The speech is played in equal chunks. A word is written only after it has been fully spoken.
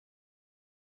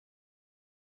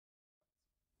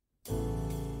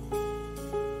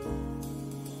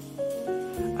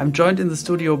I'm joined in the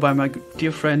studio by my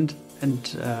dear friend and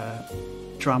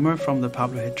drummer from the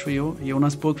Pablo Held Trio,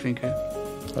 Jonas Burgwinkel.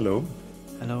 Hello.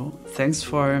 Hello. Thanks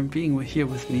for being here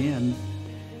with me, and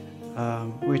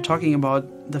we're talking about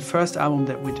the first album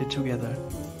that we did together.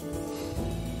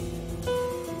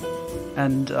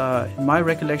 And in my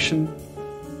recollection,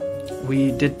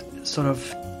 we did sort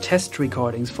of test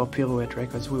recordings for Pirouet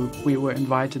Records. We were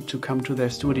invited to come to their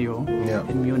studio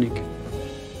in Munich.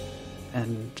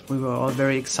 And we were all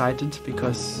very excited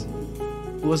because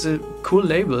it was a cool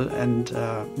label, and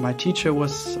my teacher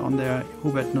was on there,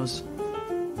 Hubert Nuss.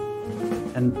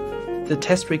 And the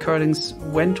test recordings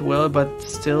went well, but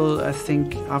still I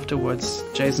think afterwards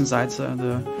Jason Seitzer,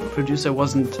 the producer,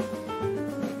 wasn't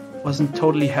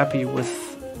totally happy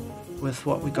with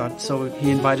what we got. So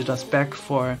he invited us back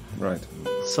for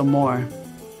some more.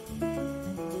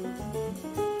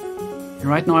 And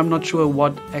right now I'm not sure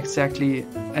what exactly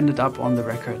ended up on the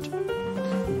record.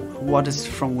 What is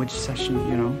from which session,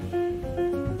 you know?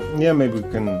 Yeah, maybe we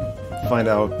can find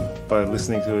out by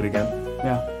listening to it again.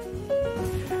 Yeah.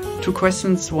 2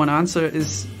 questions, 1 answer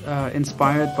is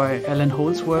inspired by Alan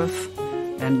Holdsworth,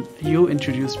 and you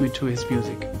introduced me to his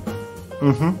music.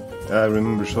 I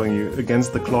remember showing you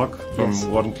Against the Clock from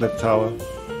Wardenclyffe Tower,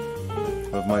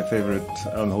 one of my favorite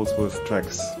Alan Holdsworth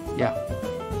tracks. Yeah.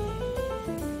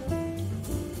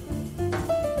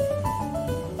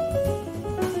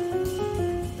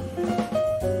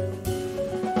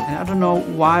 I don't know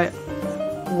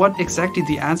what exactly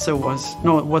the answer was,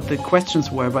 what the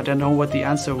questions were, but I know what the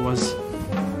answer was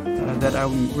that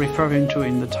I'm referring to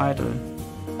in the title.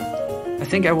 I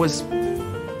think I was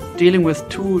dealing with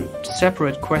 2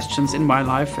 separate questions in my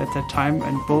life at that time,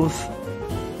 and both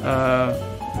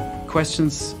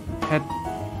questions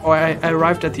I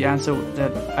arrived at the answer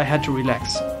that I had to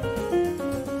relax.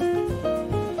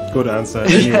 Good answer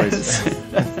anyways.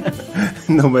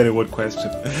 No matter what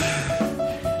question.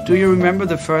 Do you remember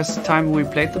the first time we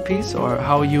played the piece, or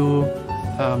how you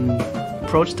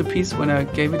approached the piece when I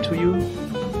gave it to you?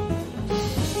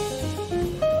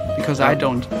 Because I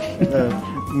don't.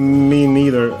 Me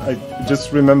neither. I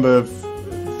just remember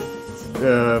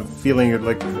feeling it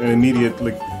like an immediate,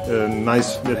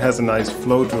 nice. It has a nice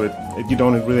flow to it. You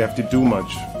don't really have to do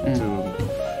much.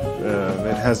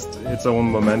 It has its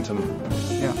own momentum.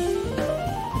 Yeah.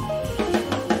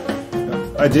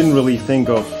 I didn't really think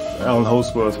of Alan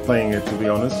Holdsworth playing it, to be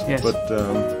honest. Yes. But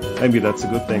maybe that's a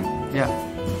good thing. Yeah.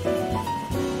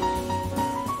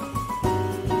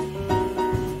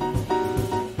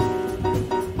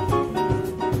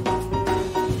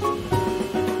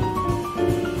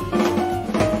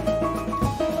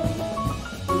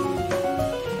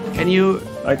 Can you?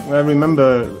 I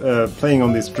remember playing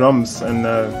on these drums, and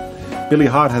Billy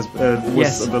Hart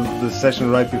was the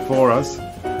session right before us,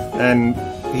 and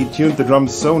he tuned the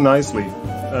drums so nicely.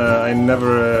 I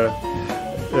never,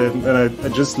 and I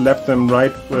just left them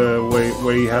right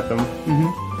where he had them,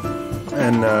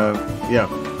 and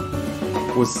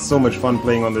it was so much fun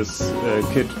playing on this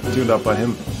kit tuned up by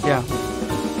him. Yeah.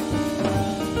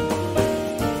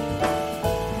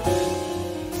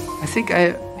 I think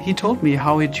he told me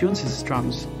how he tunes his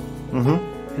drums.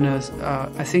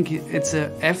 I think it's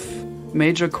a F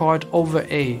major chord over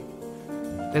A.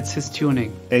 That's his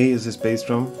tuning. A is his bass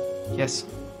drum. Yes.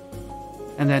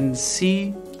 And then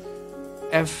C,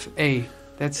 F, A.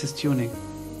 That's his tuning.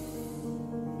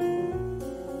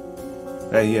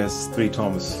 He has 3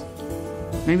 toms.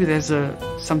 Maybe there's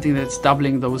something that's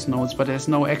doubling those notes, but there's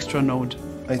no extra note.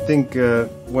 I think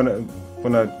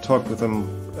when I talked with him,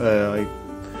 I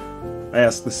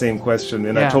asked the same question,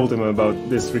 and I told him about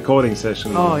this recording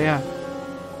session. Oh, yeah.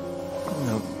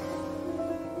 No.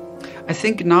 I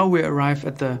think now we arrive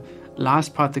at the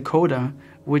last part, the coda,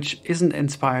 which isn't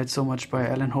inspired so much by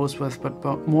Alan Holdsworth,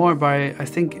 but more by, I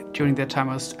think during that time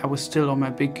I was still on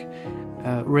my big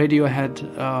Radiohead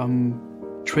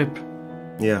trip.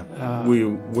 Yeah, we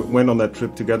went on that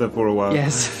trip together for a while.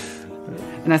 Yes.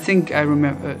 And I think I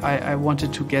remember I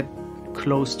wanted to get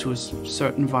close to a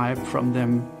certain vibe from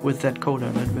them with that coda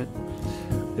a little bit.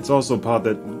 It's also a part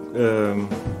that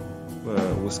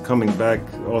was coming back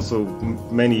also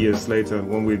many years later,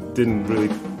 when we didn't really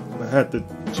had the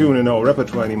tune in our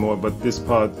repertoire anymore, but this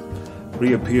part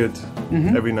reappeared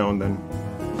every now and then.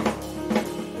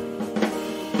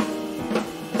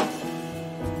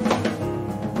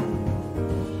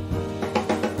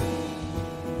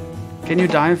 Can you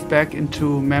dive back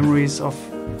into memories of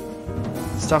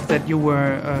stuff that you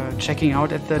were checking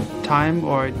out at that time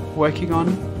or working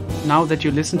on, now that you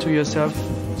listen to yourself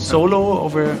solo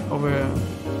over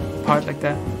a part like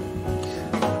that?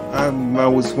 I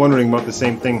was wondering about the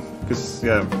same thing, because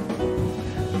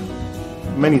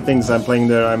many things I'm playing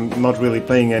there I'm not really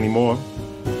playing anymore.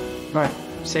 Right,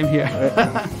 same here.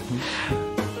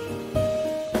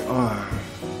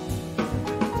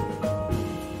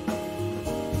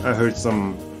 I heard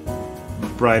some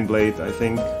Brian Blade, I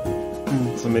think,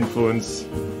 some influence,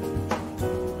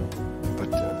 but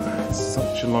it's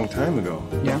such a long time ago.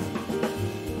 Yeah.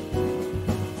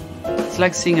 It's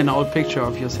like seeing an old picture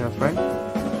of yourself, right?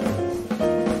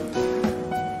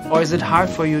 Or is it hard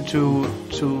for you to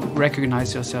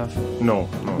recognize yourself? No.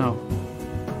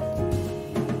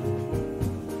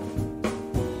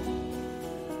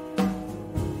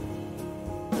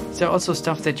 Is there also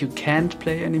stuff that you can't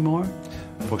play anymore?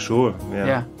 For sure,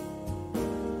 yeah.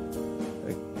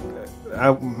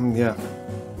 Yeah.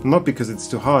 Not because it's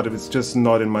too hard, it's just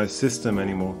not in my system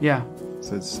anymore. Yeah.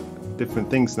 So it's different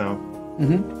things now.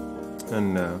 Mm-hmm.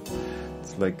 And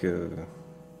it's like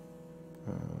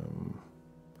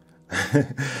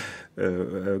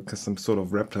some sort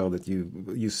of reptile that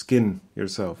you skin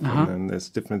yourself, and there's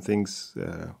different things.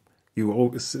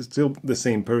 You still the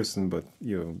same person, but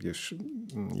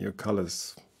your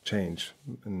colors change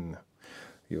and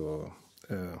your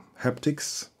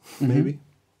haptics maybe.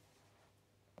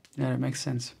 Yeah, that makes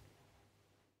sense.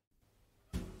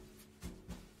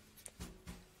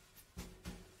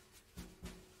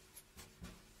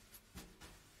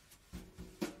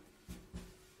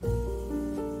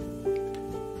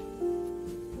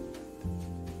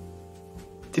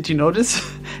 Did you notice?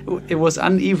 It was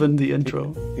uneven, the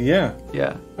intro. Yeah.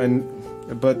 Yeah.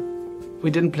 But we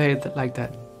didn't play it like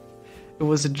that. It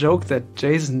was a joke that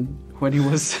Jason, when he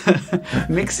was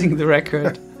mixing the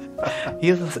record,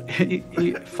 he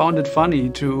found it funny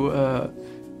to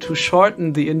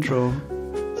shorten the intro,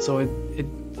 so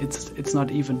it's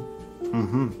not even.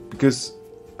 Mm-hmm. Because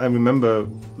I remember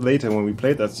later when we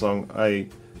played that song, I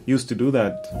used to do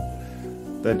that.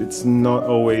 That it's not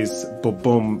always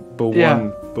bo-boom,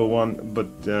 bo-one, bo-one, but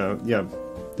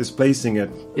displacing it,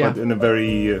 but in a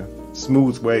very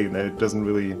smooth way that it doesn't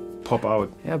really pop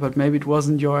out. Yeah, but maybe it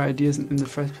wasn't your ideas in the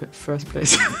first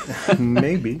place.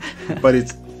 Maybe, but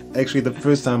it's actually the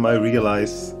first time I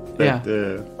realized that.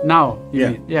 Now, you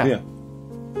mean? Yeah.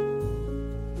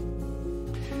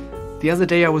 The other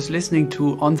day I was listening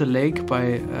to On the Lake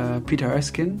by Peter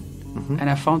Erskine, and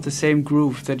I found the same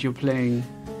groove that you're playing.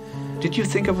 Did you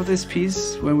think of this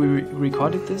piece when we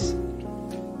recorded this?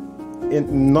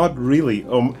 Not really,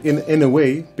 in a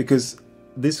way, because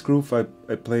this groove I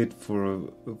played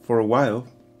for a while,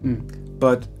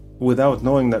 but without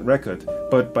knowing that record.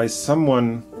 But by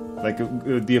someone, like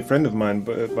a dear friend of mine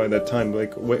by that time,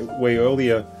 like way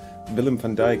earlier, Willem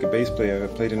van Dijk, a bass player, I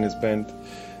played in his band,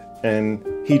 and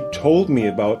he told me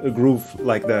about a groove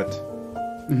like that,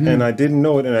 and I didn't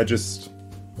know it, and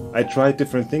I tried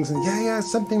different things, and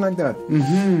something like that.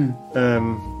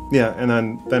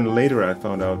 And then later I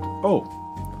found out,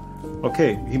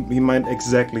 okay, he meant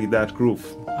exactly that groove.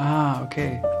 Ah,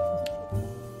 okay.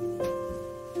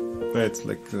 It's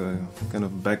like a kind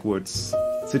of backwards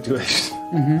situation.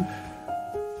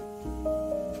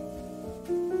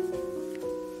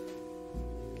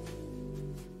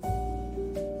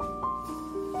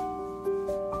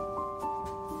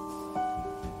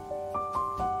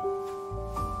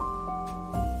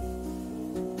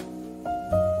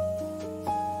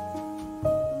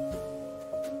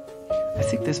 I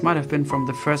think this might have been from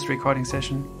the first recording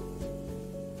session.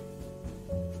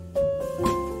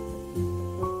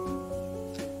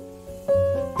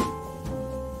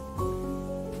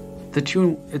 The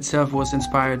tune itself was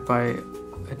inspired by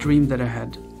a dream that I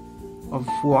had of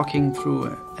walking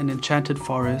through an enchanted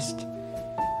forest,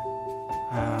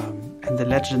 and the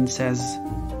legend says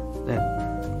that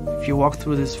if you walk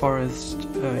through this forest,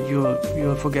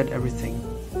 you'll forget everything.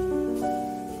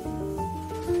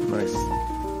 Nice.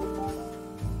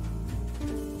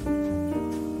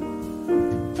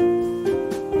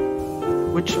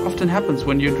 Which often happens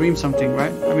when you dream something,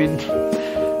 right? I mean,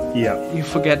 you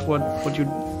forget what you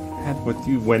had. What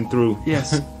you went through.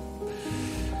 Yes.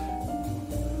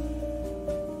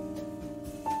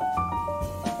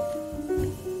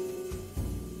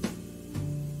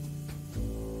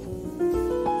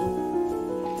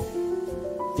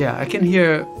 Yeah, I can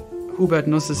hear Hubert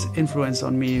Nuss's influence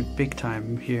on me big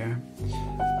time here.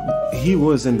 He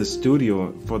was in the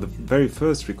studio for the very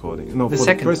first recording. No, for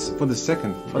the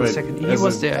second. He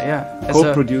was there, yeah. As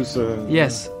co-producer.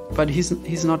 Yes, but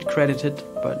he's not credited,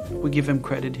 but we give him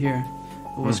credit here.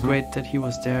 It was great that he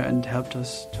was there and helped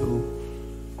us to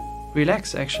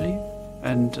relax, actually.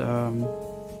 And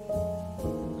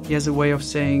he has a way of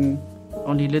saying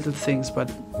only little things, but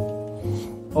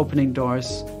opening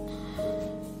doors.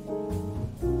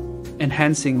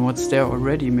 enhancing what's there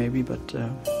already, maybe, but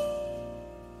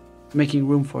making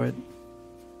room for it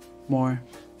more.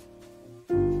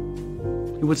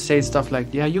 He would say stuff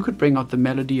like, yeah, you could bring out the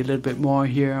melody a little bit more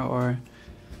here, or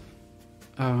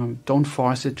don't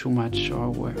force it too much, or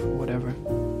whatever.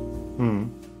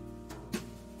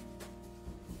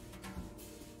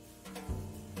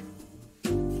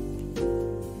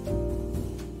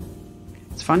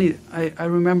 It's funny, I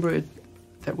remember it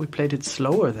that we played it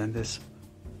slower than this.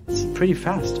 It's pretty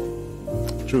fast.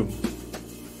 True.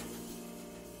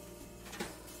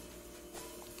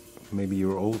 Maybe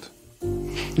you're old.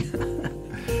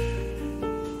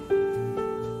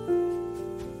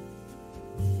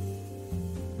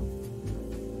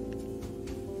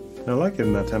 I like it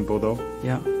in that tempo, though.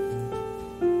 Yeah.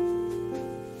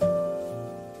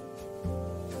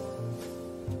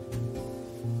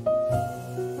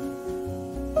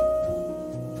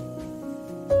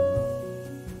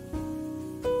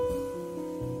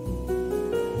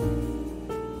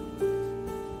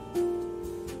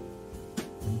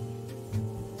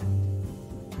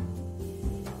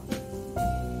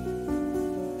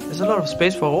 There's a lot of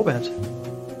space for Robert,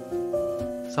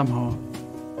 somehow.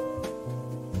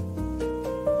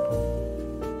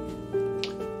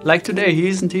 Like today, he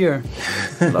isn't here.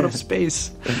 A lot of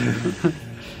space. I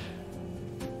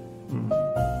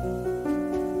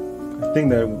think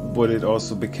that what it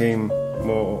also became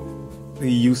more, he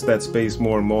used that space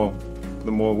more and more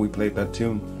the more we played that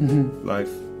tune live.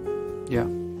 Yeah.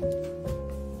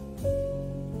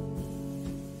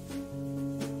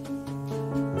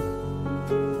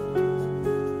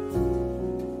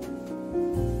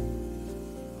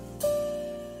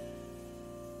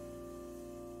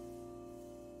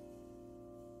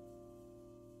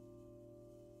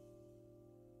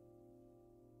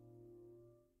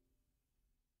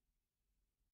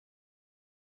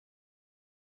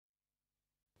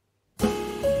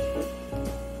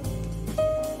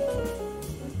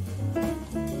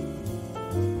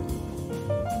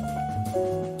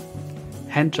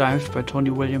 Hand Jive by Tony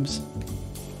Williams.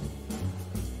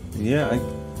 Yeah,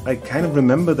 I kind of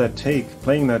remember that take,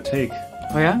 playing that take.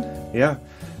 Oh yeah? Yeah,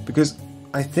 because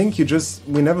I think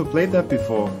we never played that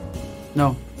before.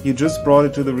 No. You just brought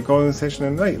it to the recording session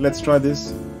and, hey, let's try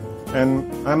this.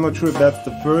 And I'm not sure if that's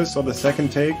the first or the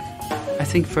second take. I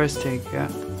think first take,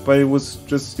 yeah. But it was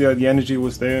just, yeah, the energy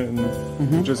was there, and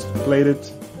we just played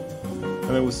it.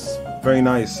 And it was very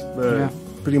nice.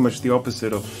 Pretty much the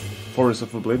opposite of Forest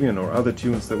of Oblivion or other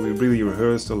tunes that we really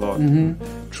rehearsed a lot,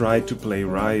 tried to play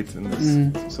right, and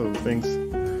this sort of things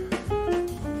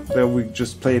that we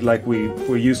just played like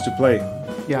we're used to play.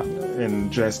 Yeah. In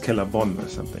Jazz Keller Bonn or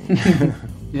something.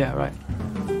 Yeah, right.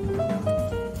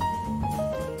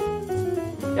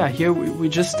 Yeah, here we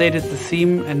just stated the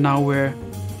theme, and now we're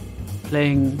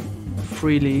playing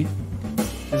freely.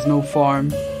 There's no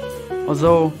form.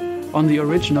 Although on the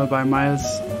original by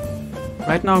Miles,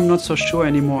 right now I'm not so sure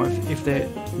anymore if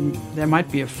there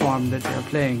might be a form that they are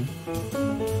playing.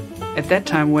 At that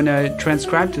time when I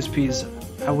transcribed this piece,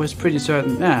 I was pretty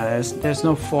certain, there's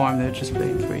no form, they're just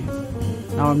playing free.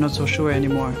 Now I'm not so sure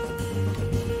anymore.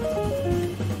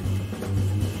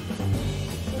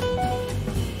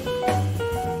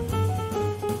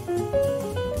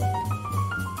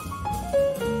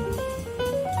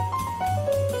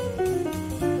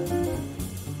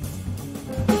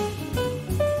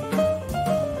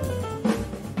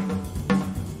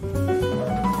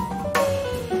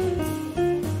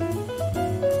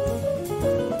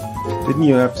 Didn't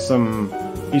you have some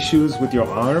issues with your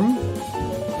arm?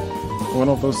 One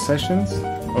of those sessions?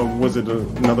 Or was it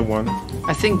another one?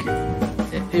 I think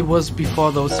it was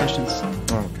before those sessions.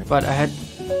 Oh, okay. But I had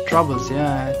troubles, yeah.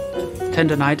 I had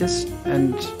tendonitis,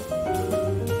 and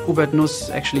Hubert Nuss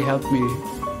actually helped me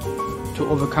to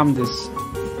overcome this.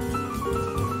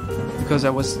 Because I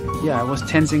was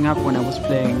tensing up when I was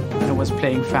playing. And I was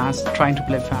playing fast, trying to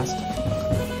play fast.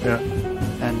 Yeah.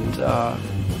 And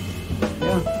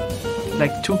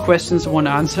like 2 questions, 1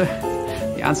 answer.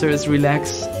 The answer is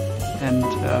relax, and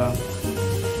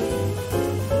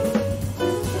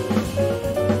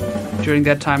during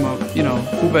that time,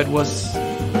 Hubert was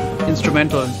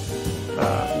instrumental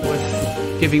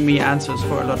with giving me answers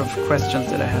for a lot of questions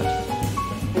that I had.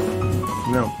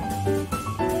 No.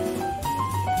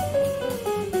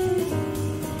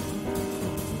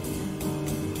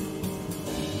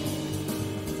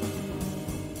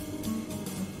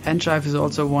 Hand Jive is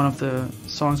also one of the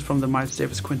songs from the Miles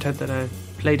Davis Quintet that I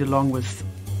played along with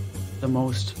the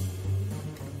most.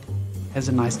 Has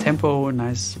a nice tempo, a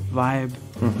nice vibe.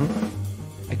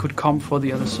 I could comp for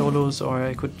the other solos, or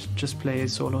I could just play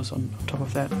solos on top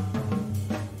of that.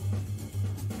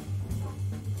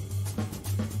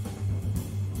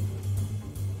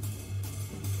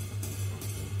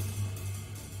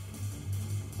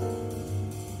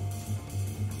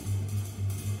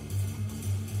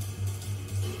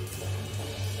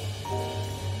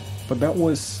 But that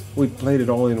was, we played it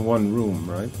all in one room,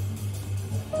 right?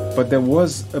 But there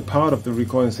was a part of the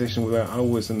recording session where I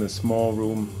was in a small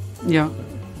room. Yeah.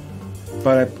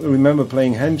 But I remember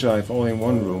playing hand jive all in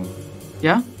one room.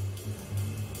 Yeah?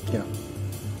 Yeah.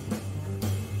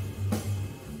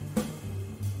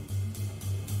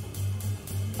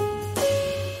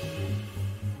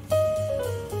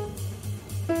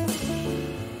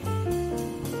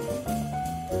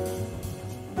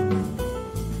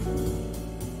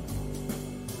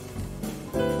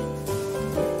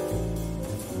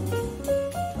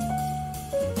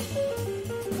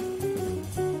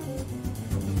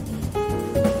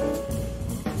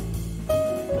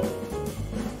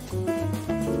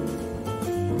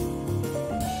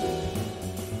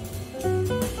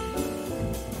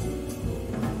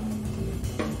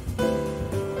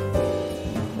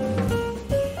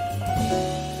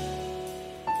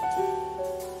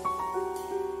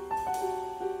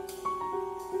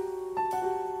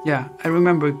 Yeah, I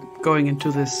remember going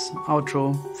into this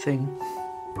outro thing.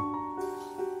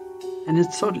 And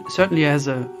it certainly has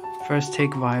a first take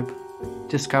vibe,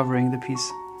 discovering the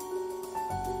piece.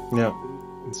 Yeah,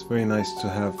 it's very nice to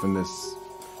have in this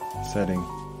setting.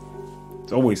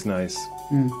 It's always nice.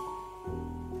 Mm.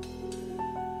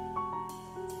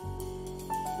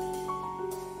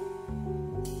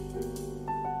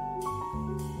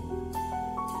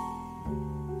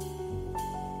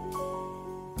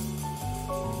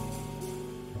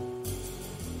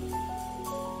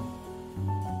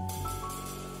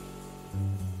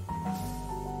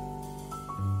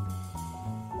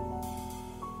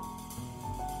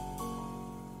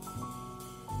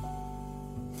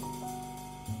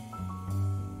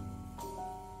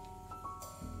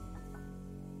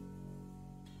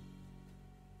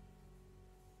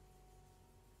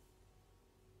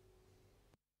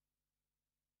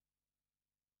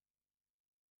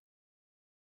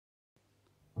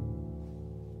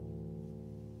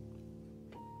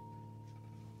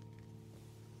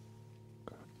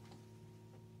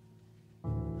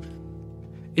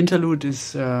 Interlude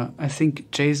is, I think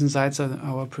Jason Seitzer,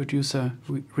 our producer,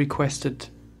 requested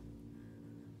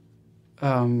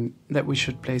that we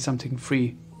should play something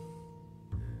free.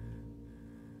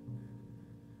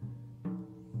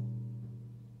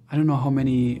 I don't know how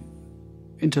many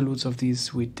interludes of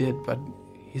these we did, but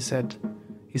he said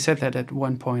that at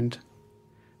one point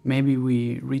maybe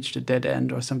we reached a dead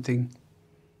end or something.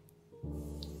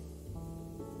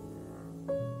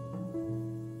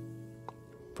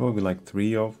 Probably like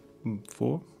 3 or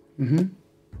 4. Mm-hmm.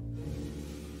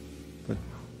 But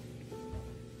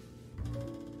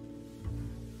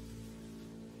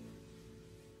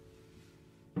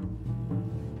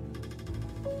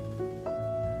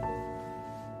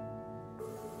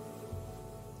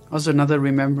also another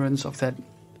remembrance of that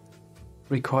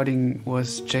recording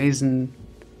was Jason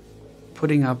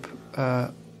putting up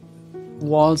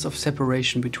walls of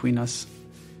separation between us,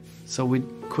 so we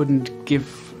couldn't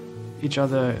give each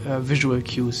other visual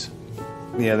cues.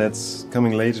 yeah, that's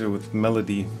coming later with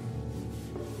melody.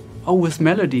 Oh, with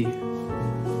melody.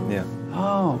 Yeah.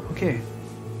 Oh, okay.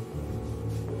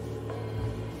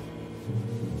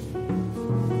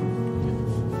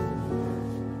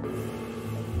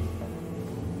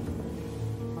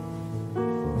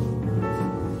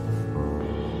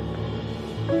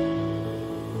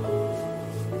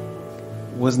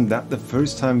 Wasn't that the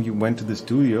first time you went to the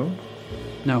studio?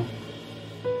 No.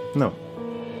 No.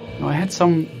 No, I had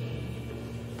some,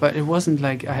 but it wasn't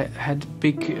like I had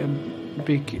big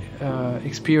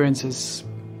experiences,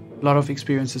 a lot of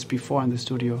experiences before in the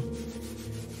studio.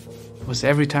 It was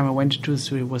every time I went to the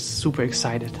studio, I was super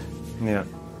excited. Yeah.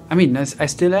 I mean, I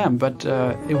still am, but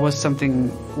it was something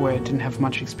where I didn't have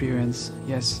much experience,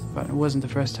 yes, but it wasn't the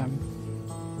first time.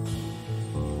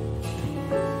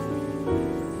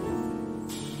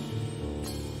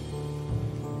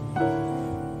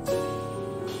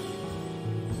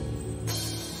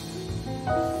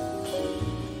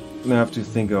 I have to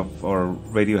think of our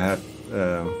Radiohead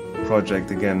project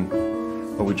again,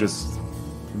 where we just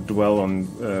dwell on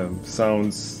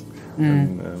sounds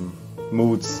and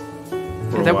moods.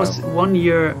 And that was 1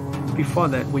 year before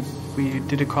that. We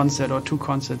did a concert or 2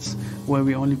 concerts where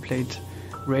we only played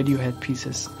Radiohead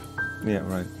pieces. Yeah,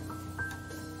 right.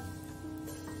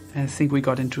 And I think we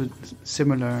got into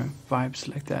similar vibes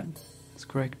like that. That's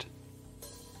correct.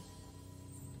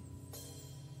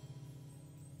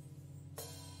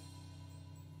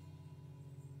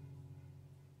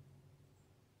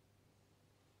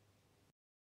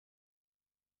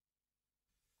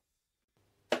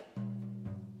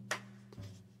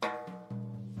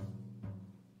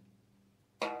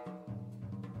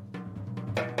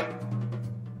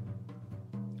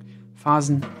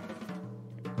 Phasen.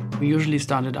 We usually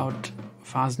started out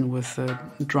Phasen with a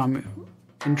drum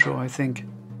intro, I think,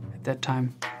 at that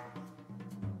time.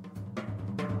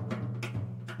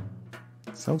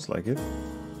 Sounds like it.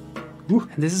 And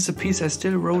this is a piece I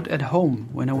still wrote at home,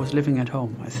 when I was living at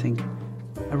home, I think.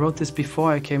 I wrote this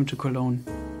before I came to Cologne.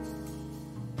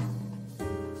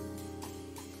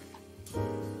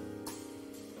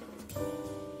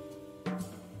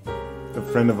 A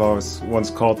friend of ours once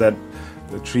called that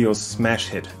the trio's smash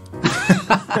hit.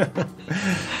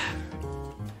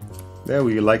 There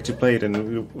we like to play it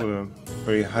in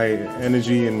very high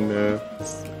energy, and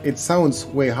it sounds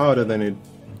way harder than it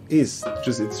is.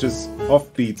 It's just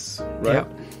offbeats, right? Yeah.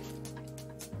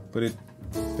 But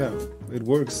it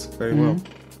works very well.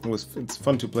 It's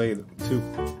fun to play it too.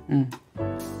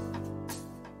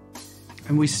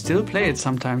 And we still play it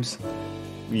sometimes.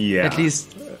 Yeah. At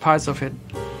least parts of it.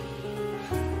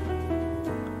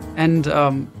 And I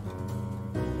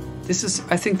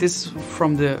think this is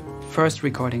from the first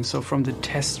recording, so from the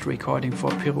test recording for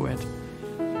Pirouet.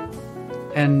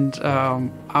 And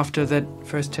after that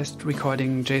first test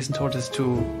recording, Jason told us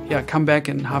to come back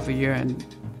in half a year and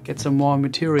get some more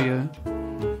material.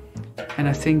 And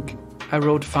I think I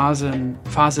wrote Phase 2,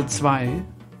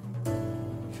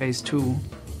 Phase 2,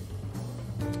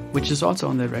 which is also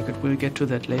on that record. We'll get to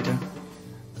that later,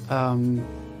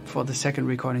 for the second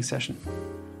recording session.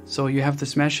 So you have the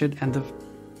smash hit and the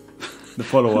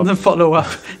follow-up. The follow-up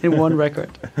in one record.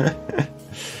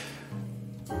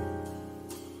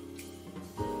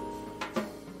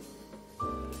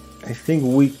 I think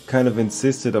we kind of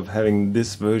insisted of having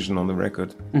this version on the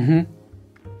record.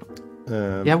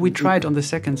 We tried on the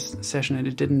second session and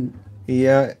it didn't.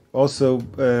 Yeah, also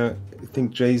I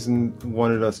think Jason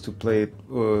wanted us to play it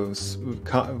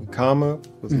calmer,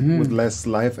 with less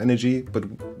live energy, but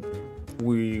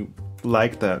we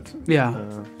liked that. Yeah.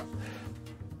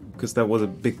 Because that was a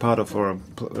big part of our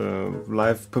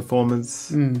live performance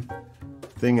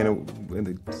thing,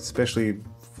 and especially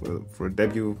for a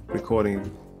debut recording,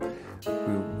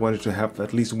 we wanted to have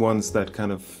at least once that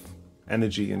kind of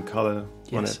energy and color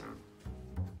on it.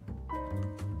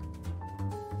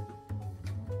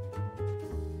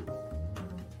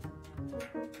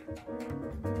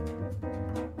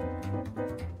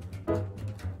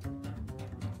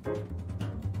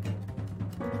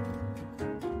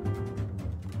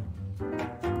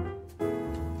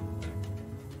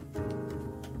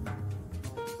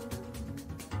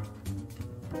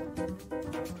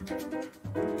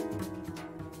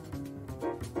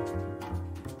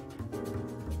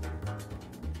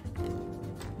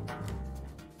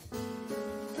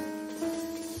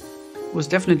 Was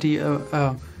definitely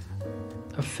a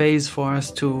phase for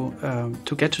us to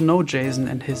get to know Jason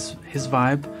and his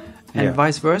vibe, and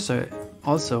vice versa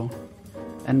also.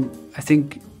 And I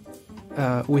think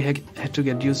we had to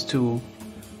get used to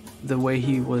the way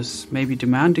he was maybe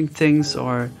demanding things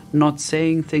or not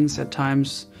saying things at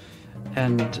times,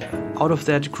 and out of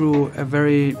that grew a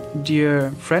very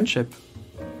dear friendship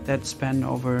that spanned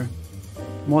over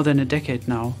more than a decade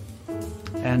now.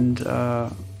 And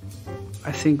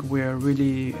I think we're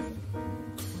really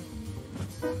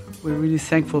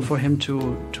thankful for him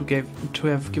to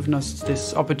have given us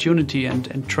this opportunity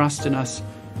and trust in us.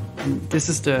 And this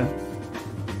is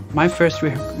my first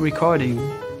recording,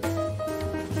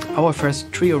 our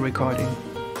first trio recording,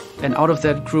 and out of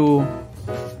that grew,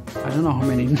 I don't know how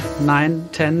many, 9,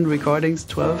 10 recordings,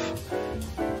 12.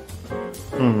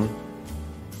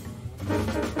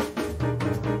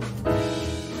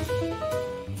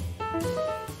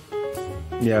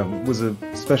 Yeah, it was a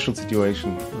special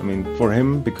situation. I mean, for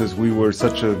him, because we were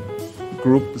such a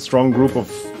strong group of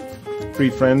 3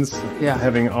 friends,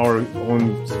 having our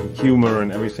own humor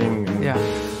and everything. And,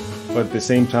 but at the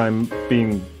same time,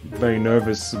 being very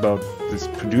nervous about this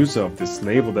producer of this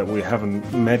label that we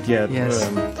haven't met yet. Yes.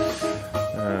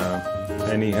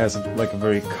 And he has a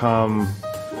very calm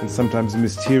and sometimes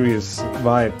mysterious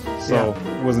vibe. So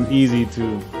it wasn't easy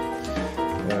to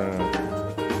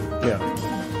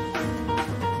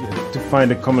find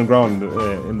a common ground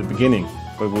in the beginning,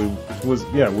 but it was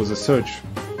a search,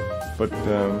 but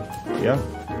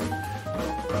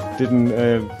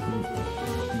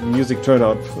music turned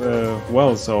out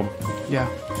well, so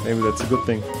maybe that's a good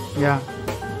thing.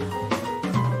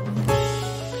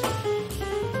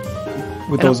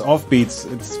 With those offbeats,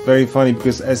 it's very funny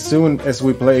because as soon as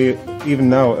we play, even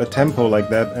now, a tempo like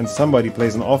that, and somebody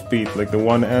plays an offbeat, like the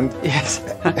one end,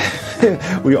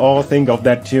 we all think of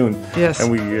that tune. Yes.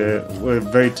 And we're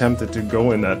very tempted to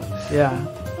go in that. Yeah.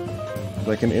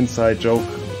 Like an inside joke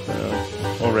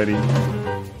already.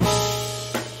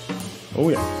 Oh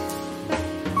yeah.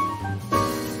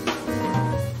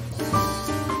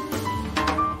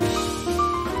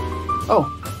 Oh,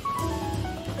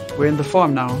 we're in the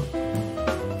form now.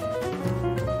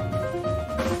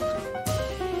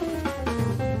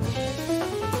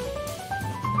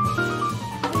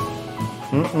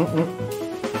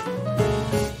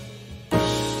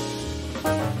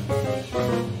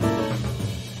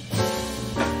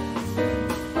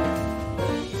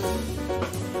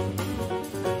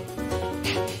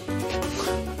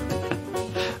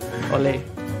 Ole.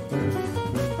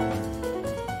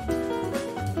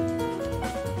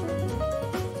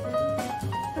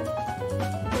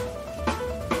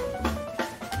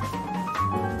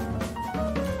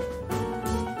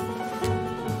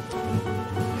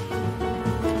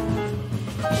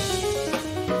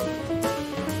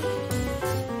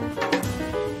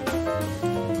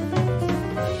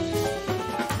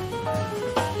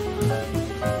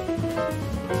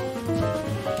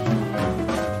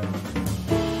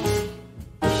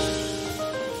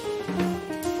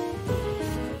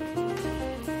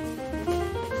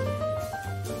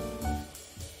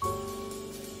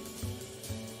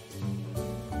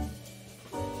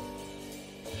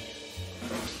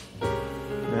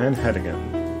 And head again.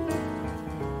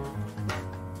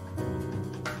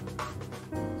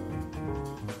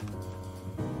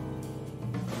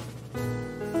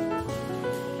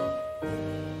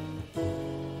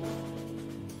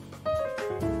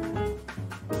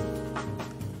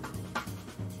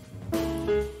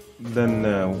 Then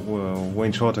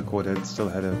Wayne Shorter Quartet still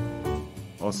had a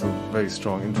also very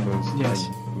strong influence. Yes,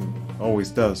 like,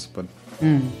 always does, but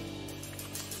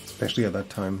especially at that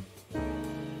time.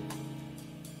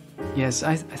 Yes,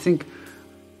 I think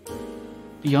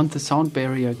Beyond the Sound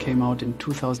Barrier came out in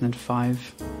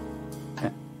 2005,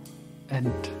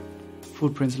 and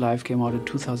Footprints Live came out in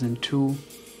 2002.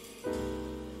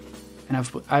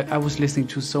 And I was listening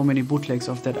to so many bootlegs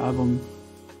of that album.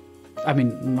 I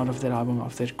mean, not of that album,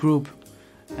 of that group,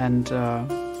 and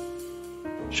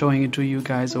showing it to you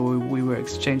guys, or we were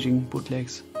exchanging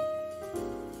bootlegs.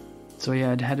 So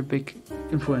yeah, it had a big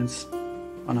influence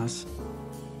on us.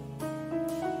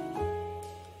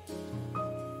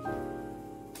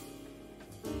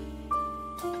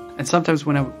 And sometimes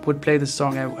when I would play the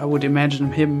song, I would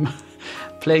imagine him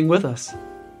playing with us.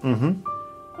 Mm-hmm.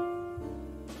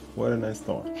 What a nice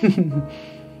thought.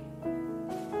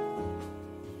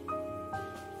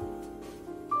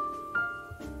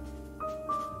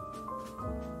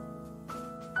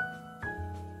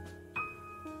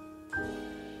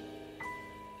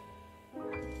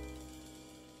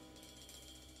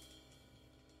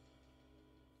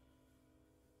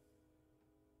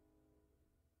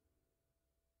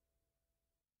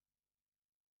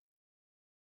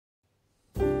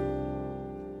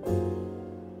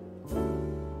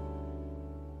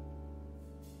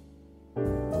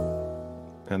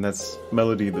 And that's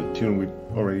Melody, the tune we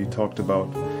already talked about,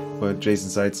 where Jason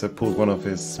Seitzer pulled one of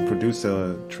his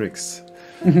producer tricks.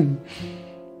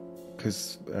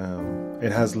 Because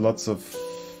it has lots of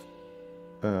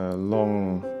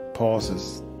long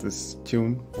pauses, this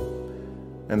tune,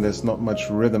 and there's not much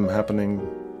rhythm happening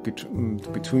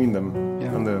between them.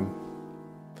 Yeah. And the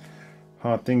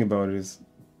hard thing about it is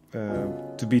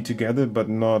to be together, but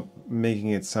not making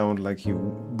it sound like you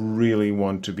really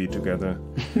want to be together.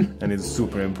 And it's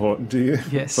super important to you.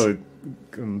 Yes. So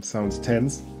it sounds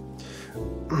tense.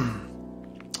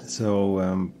 So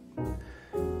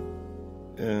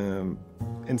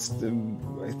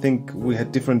I think we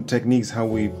had different techniques how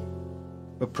we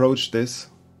approached this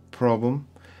problem,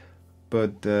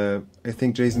 but I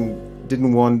think Jason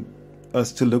didn't want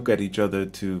us to look at each other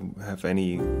to have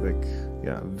any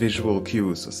visual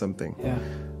cues or something. Yeah.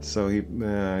 So he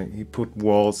put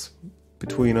walls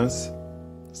between us,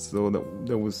 so that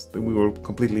we were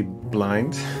completely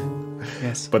blind.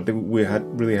 Yes. But we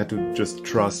really had to just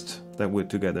trust that we're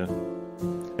together.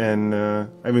 And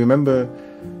I remember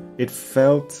it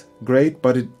felt great,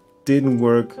 but it didn't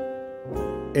work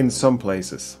in some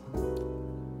places.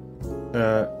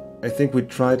 I think we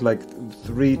tried like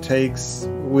 3 takes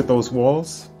with those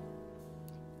walls,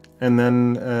 and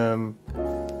then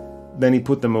he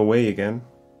put them away again,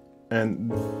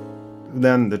 and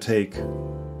then the take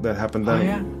that happened then. Oh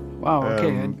yeah. Wow.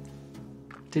 Okay. I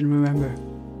didn't remember.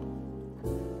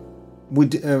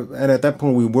 And at that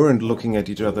point we weren't looking at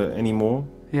each other anymore.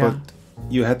 Yeah. But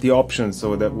you had the option,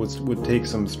 so that would take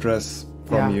some stress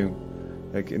from you.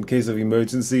 Like in case of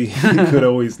emergency, you could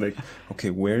always like,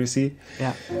 okay, where is he?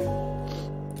 Yeah.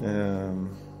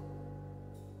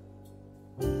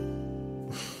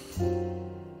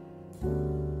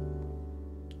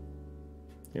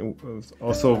 It was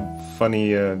also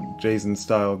funny, Jason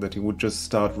style, that he would just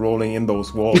start rolling in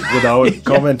those walls without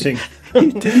commenting.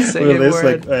 He didn't say a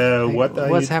word. Like,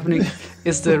 what's happening?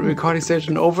 Is the recording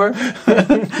session over?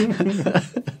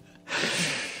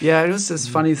 Yeah, it was this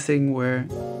funny thing where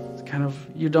kind of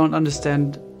you don't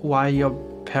understand why your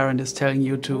parent is telling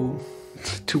you to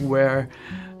wear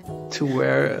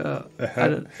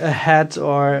a hat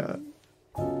or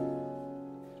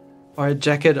a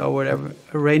jacket or whatever,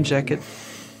 a rain jacket.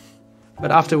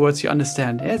 But afterwards you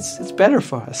understand it's better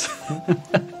for us.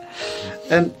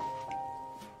 And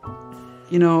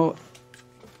you know,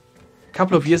 a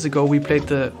couple of years ago we played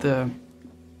the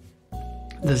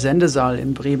Sendesaal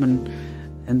in Bremen,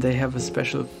 and they have a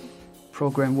special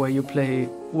program where you play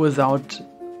without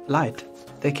light.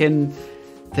 They can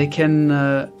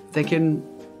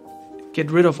get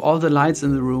rid of all the lights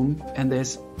in the room, and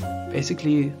there's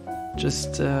basically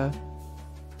just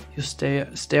you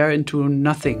stare into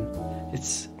nothing.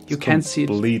 You can't see it.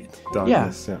 Complete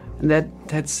darkness. Yeah. And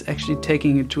that's actually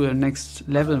taking it to a next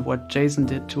level. What Jason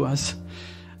did to us,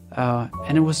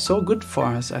 and it was so good for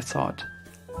us, I thought.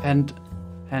 And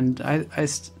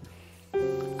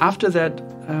after that,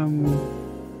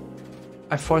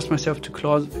 I forced myself to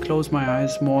close my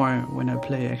eyes more when I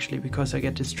play, actually, because I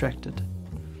get distracted.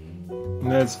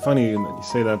 No, it's funny you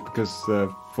say that, because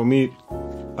for me,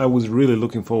 I was really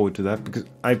looking forward to that, because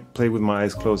I play with my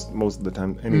eyes closed most of the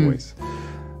time anyways.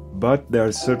 But there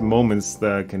are certain moments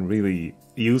that I can really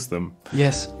use them.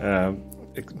 Yes.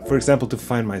 For example, to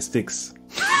find my sticks.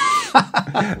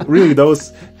 Really,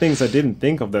 those things, I didn't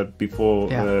think of that before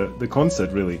the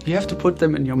concert, really. You have to put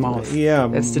them in your mouth. Yeah,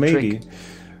 that's the maybe.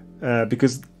 Trick.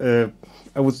 Because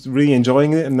I was really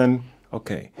enjoying it, and then,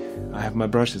 okay, I have my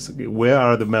brushes. Okay, where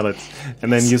are the mallets?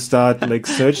 And then you start like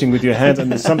searching with your hands,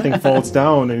 and something falls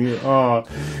down, and you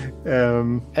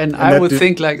and I would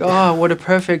think like, oh, what a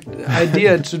perfect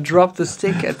idea to drop the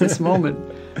stick at this moment.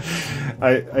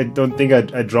 I don't think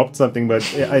I dropped something, but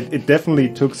it definitely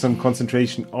took some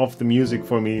concentration off the music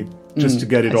for me just to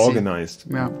get it organized.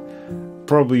 Yeah.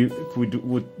 Probably if we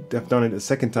would have done it a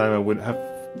second time, I would have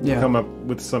come up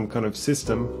with some kind of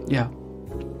system. Yeah.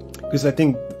 Because I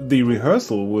think the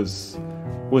rehearsal was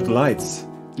with lights.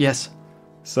 Yes.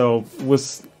 So it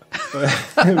was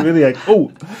really like,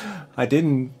 oh, I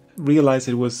didn't realize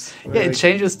it was... Yeah, it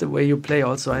changes the way you play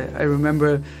also. I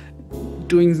remember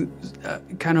doing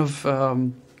kind of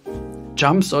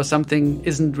jumps or something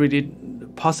isn't really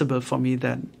possible for me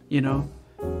then, you know.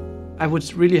 I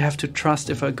would really have to trust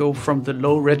if I go from the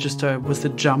low register with the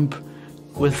jump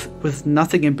with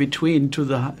nothing in between to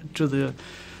the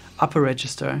upper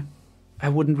register. I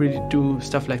wouldn't really do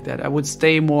stuff like that. I would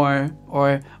stay more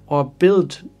or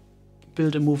build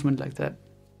a movement like that.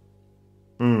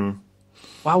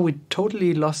 Wow, we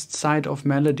totally lost sight of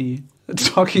melody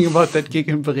talking about that gig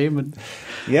in Bremen.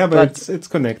 Yeah, but it's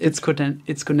connected.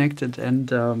 It's connected,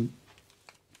 and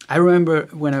I remember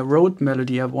when I wrote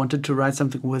melody, I wanted to write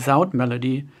something without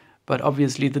melody, but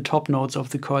obviously the top notes of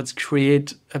the chords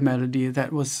create a melody.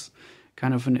 That was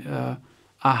kind of an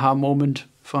aha moment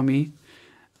for me.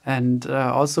 And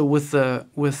also with the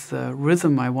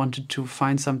rhythm, I wanted to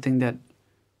find something that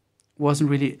wasn't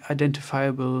really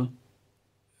identifiable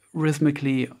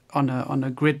rhythmically on a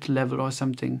grid level or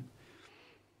something.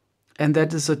 And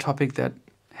that is a topic that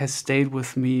has stayed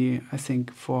with me, I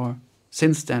think,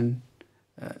 since then.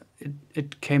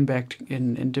 It came back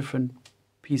in different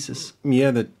pieces.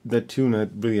 Yeah, that tune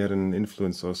really had an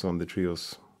influence also on the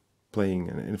trio's playing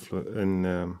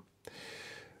and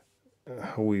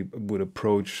how we would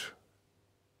approach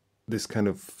this kind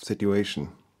of situation.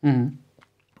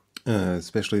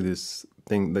 Especially this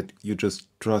thing that you just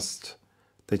trust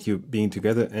that you're being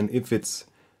together, and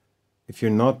if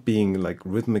you're not being like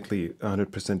rhythmically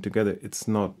 100% together, it's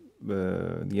not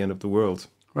the end of the world.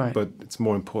 Right. But it's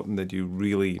more important that you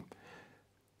really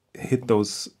hit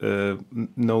those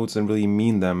notes and really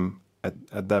mean them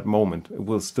at that moment. It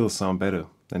will still sound better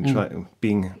than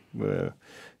being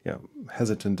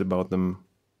hesitant about them.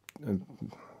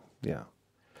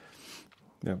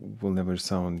 Will never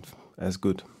sound as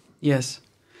good. Yes.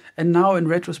 And now in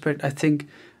retrospect, I think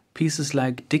pieces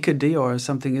like Dicke D or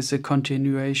something is a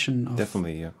continuation of,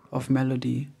 definitely, of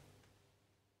melody.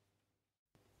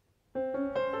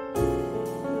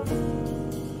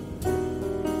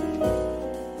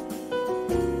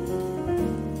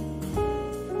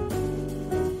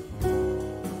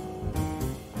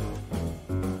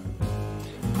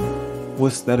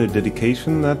 Was that a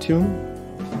dedication, that tune?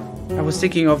 I was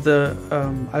thinking of the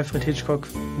Alfred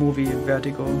Hitchcock movie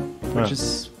Vertigo, which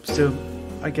is still,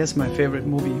 I guess, my favorite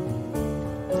movie.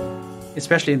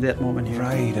 especially in that moment here.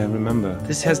 Right, I remember.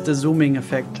 This has the zooming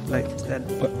effect, like that.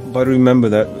 But remember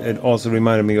that it also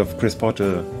reminded me of Chris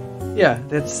Potter. Yeah,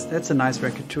 that's a nice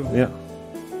record too. Yeah,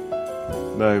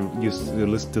 I used to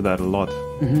listen to that a lot.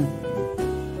 Mm-hmm.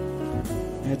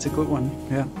 Yeah, it's a good one.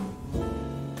 Yeah,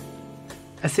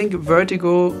 I think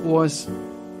Vertigo was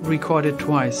recorded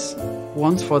twice.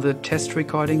 Once for the test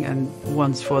recording and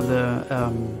once for the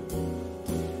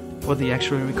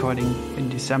actual recording in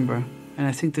December. And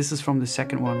I think this is from the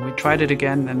second one. We tried it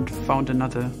again and found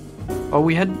another. Or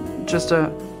we had just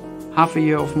a half a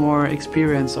year of more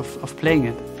experience of playing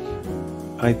it.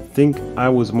 I think I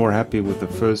was more happy with the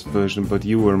first version, but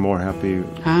you were more happy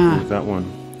with that one.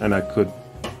 And I could...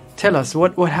 Tell us,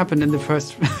 what happened in the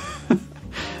first...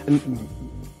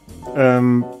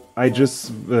 I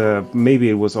just... maybe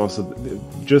it was also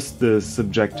just the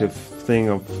subjective thing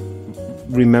of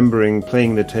remembering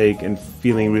playing the take and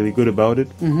feeling really good about it.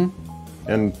 Mm-hmm.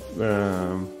 And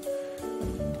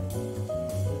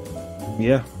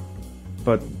yeah,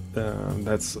 but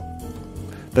that's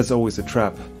always a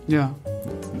trap. Yeah.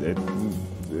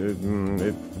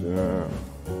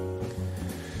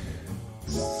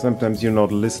 Sometimes you're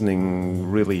not listening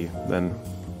really then,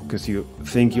 because you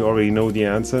think you already know the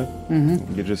answer.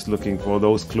 Mm-hmm. You're just looking for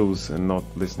those clues and not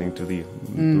listening to the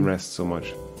rest so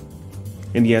much.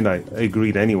 In the end, I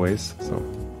agreed anyways. So.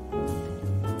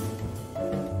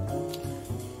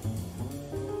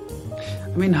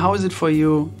 I mean, how is it for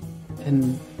you?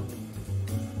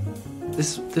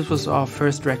 This was our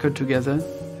first record together,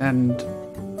 and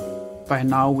by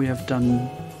now we have done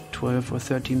 12 or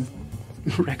 13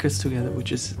 records together,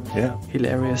 which is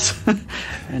hilarious.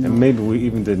 and maybe we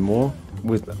even did more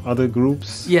with other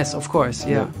groups. Yes, of course,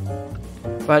 yeah.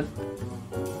 But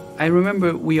I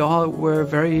remember we all were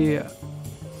very... it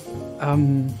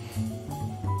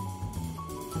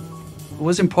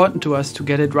was important to us to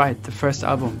get it right, the first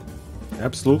album.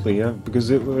 Absolutely, yeah, because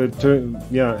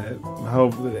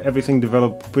how everything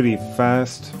developed pretty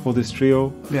fast for this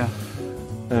trio. Yeah.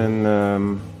 And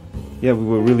we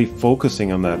were really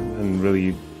focusing on that and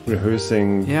really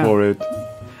rehearsing for it.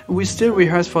 We still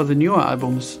rehearse for the newer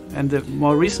albums and the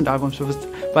more recent albums,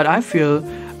 but I feel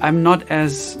I'm not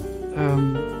as...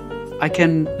 I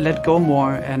can let go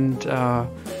more and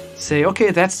say, okay,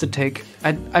 that's the take.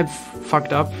 I've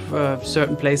fucked up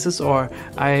certain places, or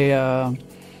I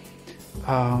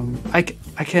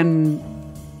can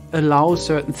allow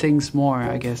certain things more,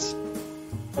 I guess,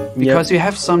 because you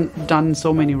have done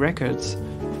so many records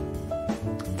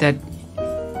that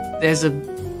there's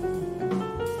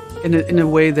in a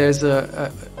way there's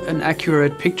an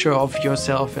accurate picture of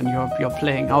yourself and your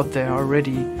playing out there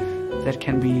already that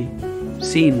can be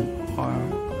seen or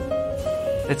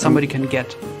that somebody can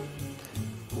get.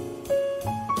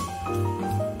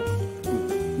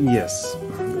 Yes.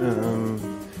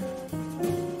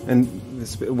 And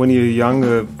when you're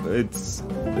younger, it's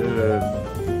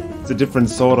a different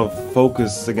sort of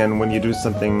focus again when you do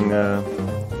something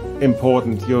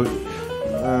important.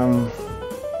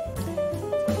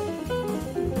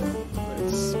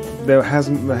 There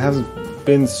hasn't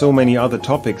been so many other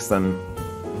topics then.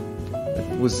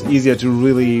 It was easier to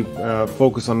really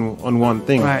focus on one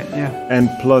thing. Right, yeah. And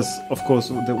plus, of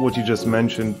course, what you just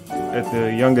mentioned, at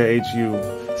the younger age you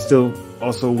still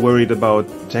also worried about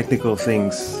technical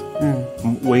things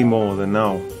way more than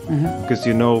now, because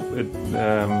you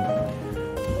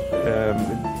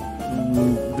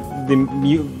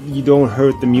don't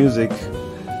hurt the music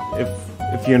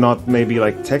if you're not maybe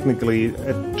like technically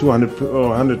at 200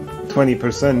 or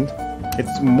 120%.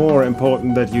 It's more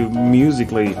important that you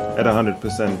musically at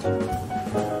 100%.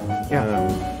 Yeah.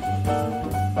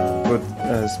 But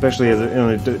especially as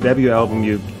a debut album,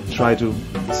 you try to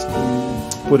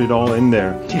put it all in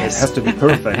there. Yes. It has to be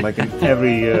perfect, like in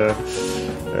every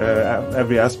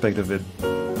aspect of it.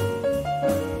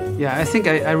 Yeah, I think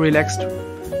I relaxed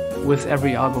with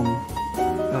every album.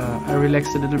 I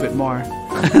relaxed a little bit more.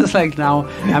 It's like now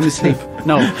I'm asleep.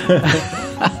 No.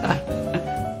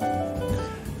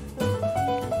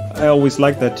 I always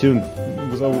liked that tune.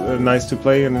 It was nice to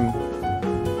play, and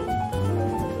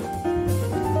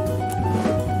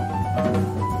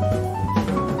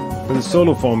the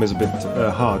solo form is a bit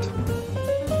hard.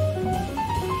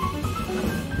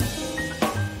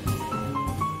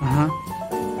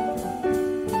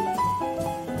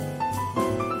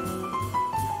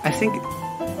 I think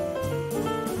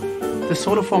the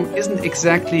solo form isn't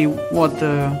exactly what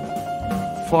the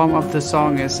form of the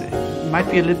song is. It might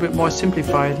be a little bit more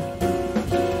simplified.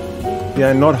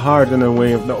 Yeah, not hard in a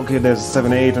way of, okay, there's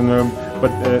 7/8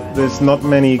 but there's not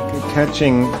many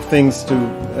catching things to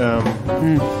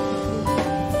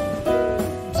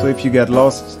So if you get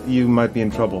lost, you might be in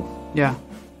trouble. Yeah.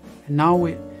 And now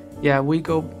we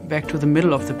go back to the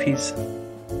middle of the piece.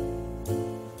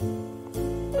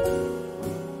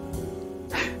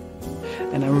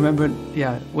 And I remember,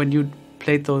 when you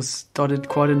played those dotted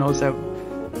quarter notes, I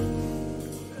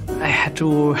had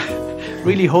to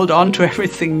really hold on to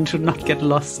everything to not get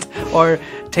lost, or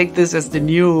take this as the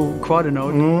new quarter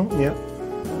note. Yeah.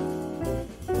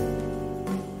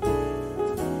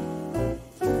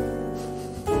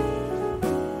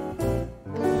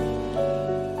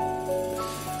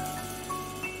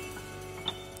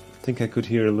 I think I could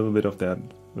hear a little bit of that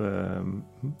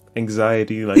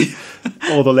anxiety, like,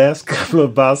 the last couple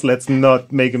of bars, let's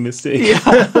not make a mistake. Yeah.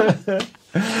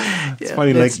 It's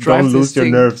funny, like, don't lose your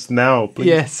nerves now, please.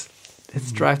 Yes,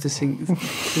 let's drive this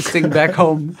thing back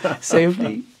home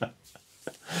safely.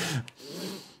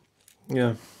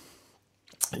 Yeah.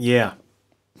 Yeah.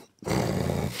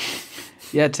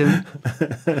 Yeah, Tim.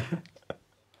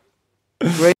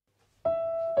 Great.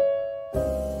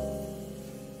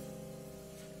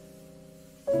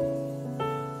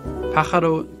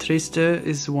 Pájaro Triste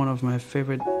is one of my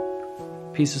favorite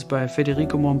pieces by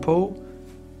Federico Monpou,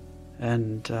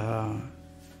 and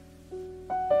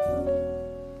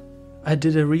I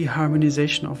did a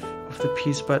reharmonization of the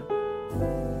piece, but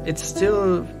it's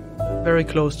still very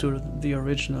close to the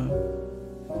original.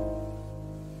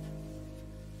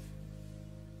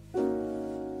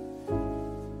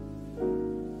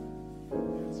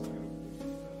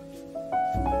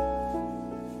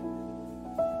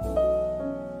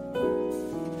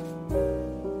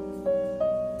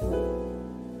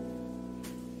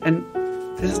 And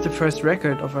this is the first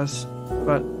record of us,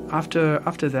 but after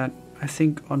that, I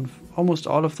think on almost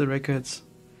all of the records,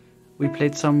 we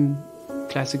played some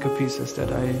classical pieces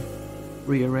that I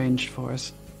rearranged for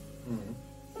us.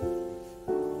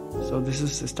 Mm-hmm. So this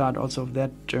is the start also of that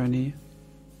journey.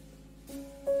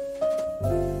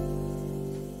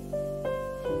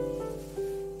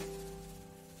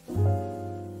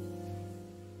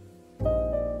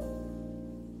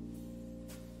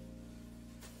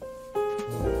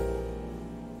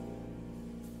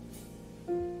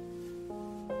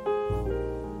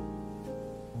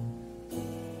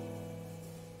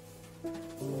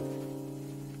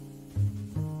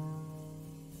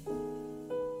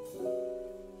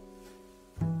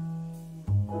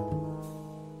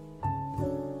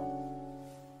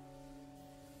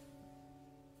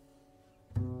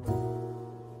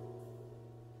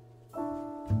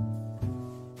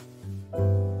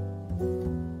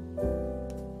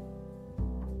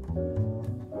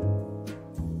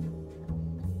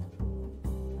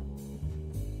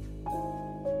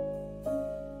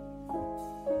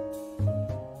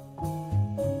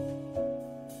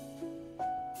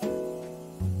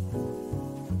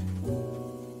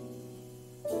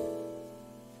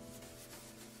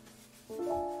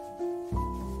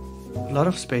 A lot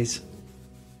of space.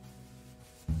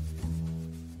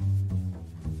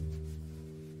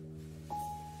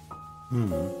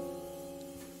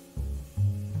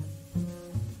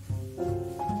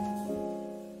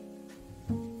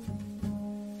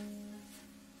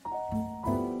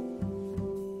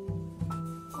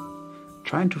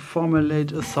 Trying to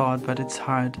formulate a thought, but it's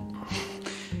hard.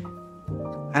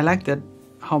 I like that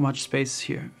how much space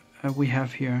here we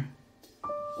have here.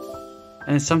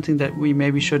 And it's something that we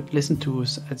maybe should listen to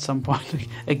at some point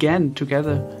again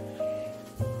together.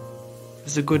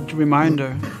 It's a good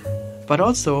reminder. But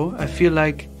also, I feel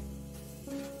like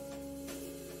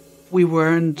we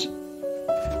weren't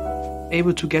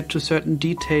able to get to certain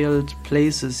detailed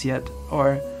places yet,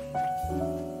 or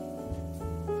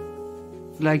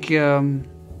like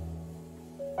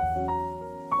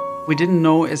we didn't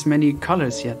know as many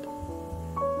colors yet.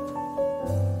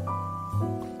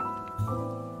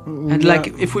 And like,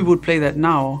 if we would play that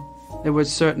now, there were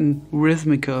certain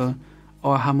rhythmical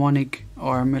or harmonic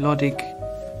or melodic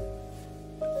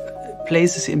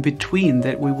places in between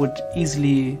that we would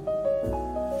easily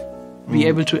be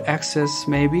able to access,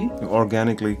 maybe.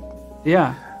 Organically.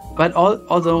 Yeah. But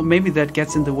although maybe that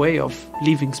gets in the way of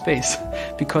leaving space,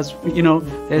 because, you know,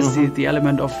 there's the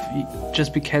element of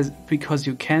just because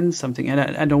you can something. And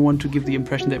I don't want to give the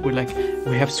impression that we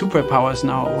have superpowers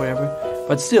now or whatever.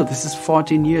 But still, this is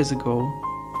 14 years ago.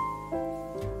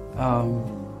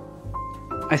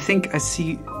 I think I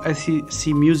see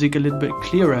music a little bit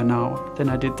clearer now than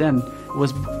I did then. It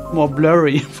was more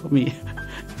blurry for me.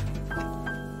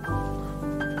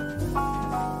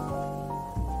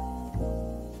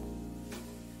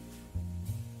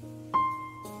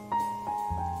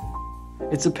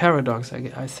 It's a paradox,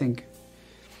 I think,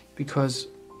 because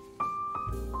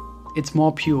it's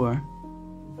more pure,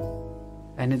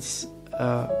 and it's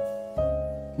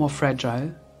more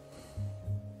fragile.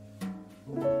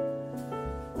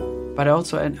 But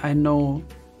also I know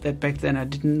that back then I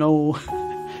didn't know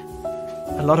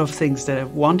a lot of things that I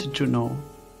wanted to know.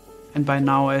 And by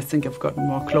now I think I've gotten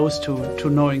more close to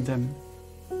knowing them.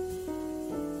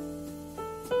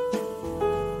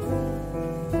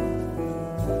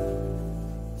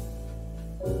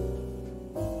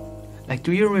 Like,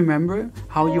 do you remember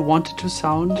how you wanted to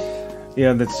sound?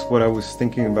 Yeah, that's what I was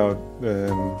thinking about. I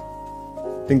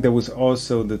think there was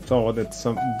also the thought that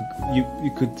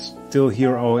you could still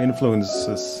hear our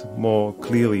influences more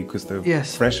clearly, because the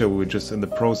fresher we were just in the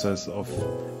process of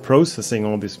processing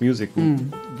all this music we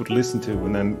would listen to,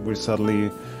 and then we're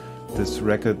suddenly this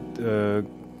record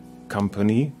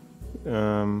company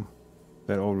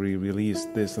that already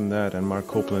released this and that, and Mark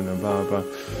Copeland and blah blah,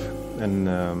 and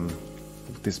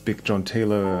this big John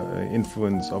Taylor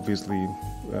influence, obviously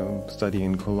studying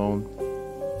in Cologne.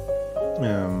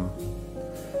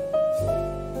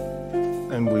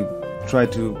 And we try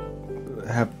to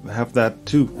have that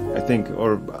too, I think,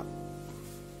 or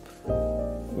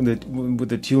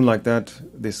with a tune like that,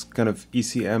 this kind of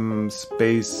ECM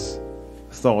space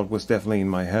thought was definitely in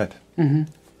my head. Mm-hmm.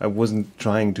 I wasn't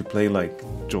trying to play like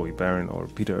Joey Barron or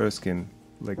Peter Erskine,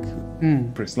 like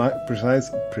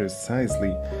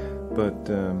precisely, but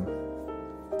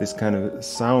this kind of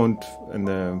sound and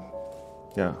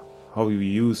how you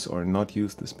use or not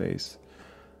use the space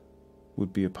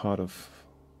would be a part of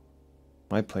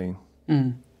my playing.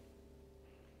 Mm.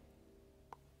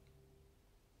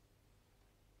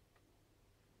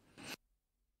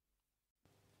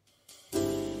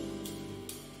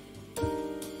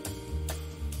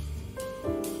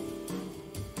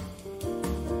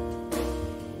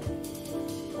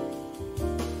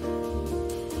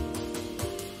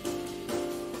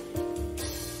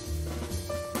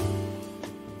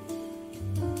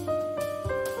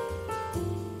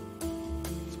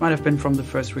 Might have been from the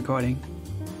first recording.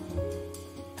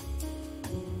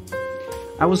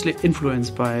 I was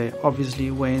influenced by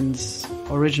obviously Wayne's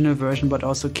original version, but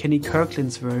also Kenny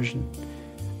Kirkland's version.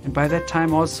 And by that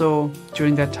time also,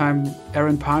 during that time,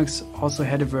 Aaron Parks also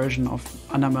had a version of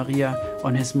Anna Maria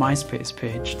on his MySpace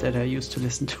page that I used to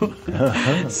listen to.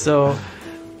 So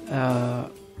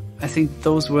I think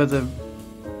those were the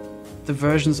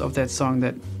versions of that song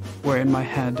that were in my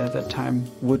head at that time.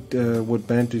 What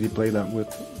band did you play that with?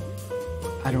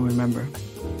 I don't remember.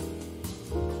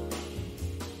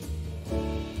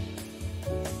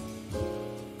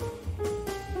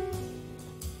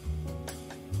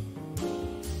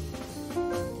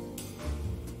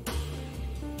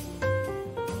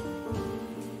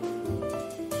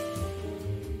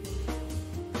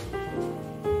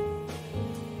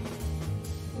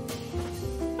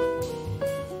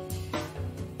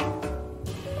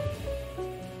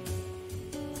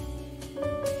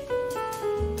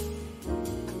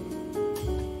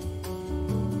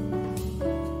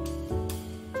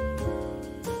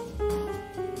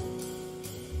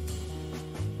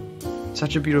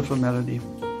 Such a beautiful melody.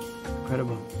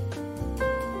 Incredible.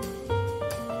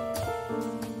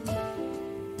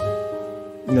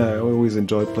 Yeah, I always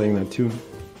enjoyed playing that tune.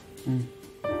 Mm.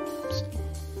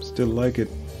 Still like it.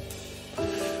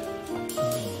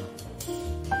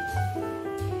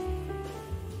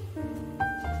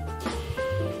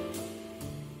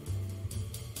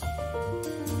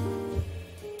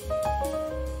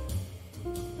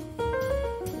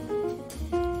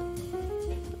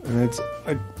 And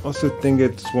I also think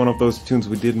it's one of those tunes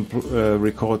we didn't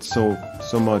record so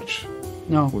much.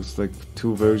 No. It was like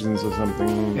 2 versions or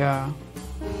something. Yeah.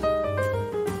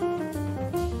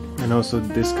 And also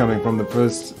this coming from the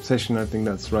first session, I think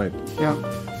that's right. Yeah.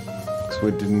 Because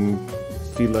we didn't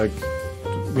feel like,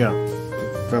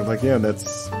 it felt like,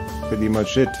 that's pretty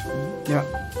much it. Yeah.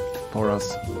 For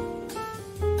us.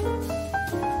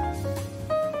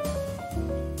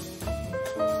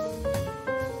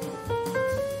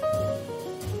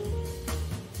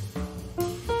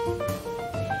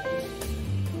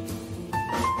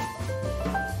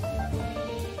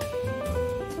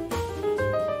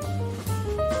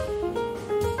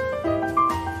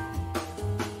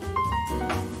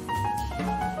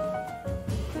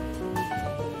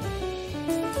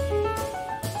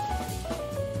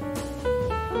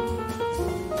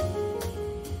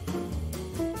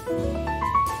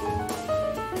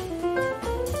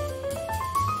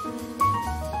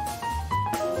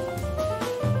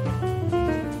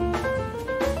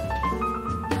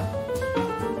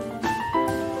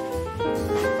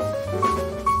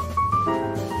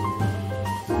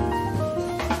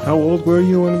 How old were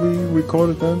you when we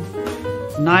recorded that?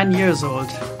 9 years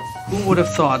old. Who would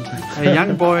have thought? A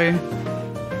young boy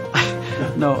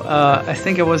No, I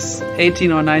think I was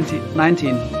 18 or 19.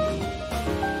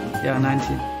 Yeah,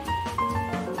 19.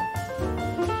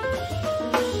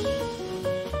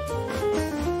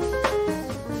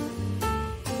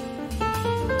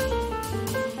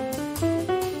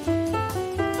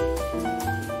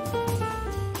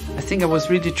 I think I was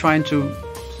really trying to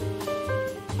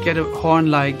get a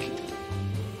horn-like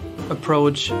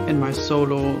approach in my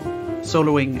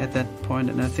soloing at that point,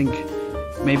 and I think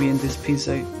maybe in this piece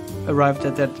I arrived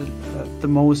at that the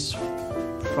most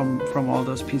from all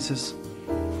those pieces.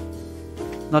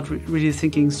 Not really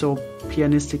thinking so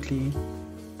pianistically,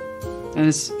 and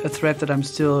it's a thread that I'm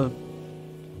still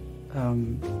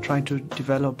trying to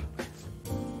develop.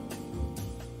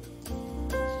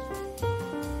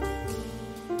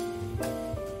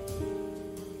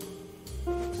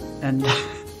 And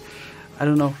I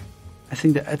don't know. I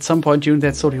think that at some point during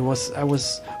that solo I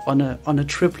was on a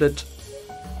triplet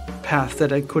path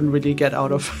that I couldn't really get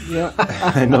out of. Yeah,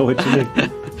 I know what you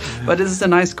mean. But this is a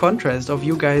nice contrast of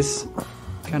you guys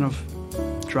kind of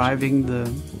driving the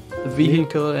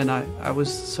vehicle, and I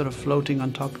was sort of floating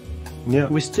on top. Yeah.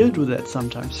 We still do that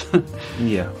sometimes.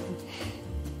 Yeah.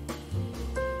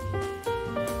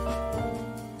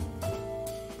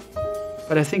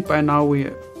 But I think by now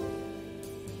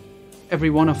every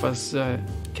one of us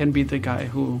can be the guy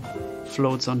who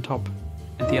floats on top,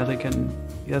 and the other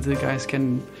guys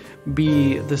can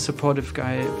be the supportive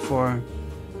guy for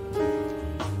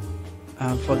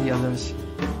the others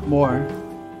more.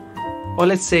 Or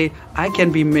let's say I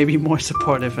can be maybe more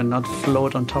supportive and not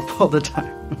float on top all the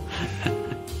time.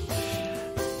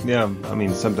 Yeah, I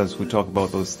mean, sometimes we talk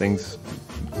about those things.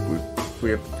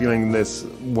 We're feeling this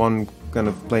one kind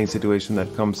of playing situation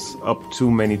that comes up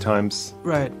too many times.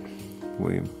 Right.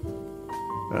 We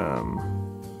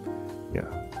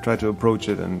try to approach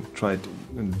it and try it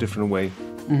in a different way.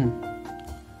 Mm-hmm.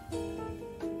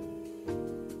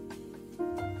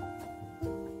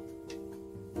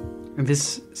 And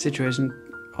this situation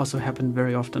also happened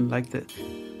very often, like the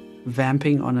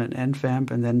vamping on an end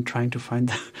vamp and then trying to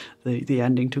find the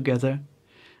ending together.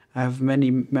 I have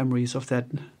many memories of that,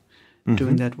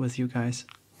 doing that with you guys.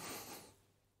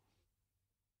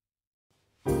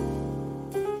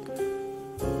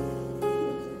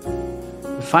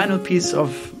 The final piece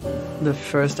of the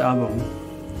first album,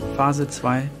 Phase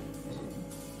 2,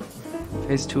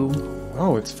 Phase 2.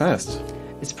 Oh, it's fast.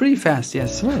 It's pretty fast,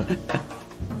 yes. Yeah.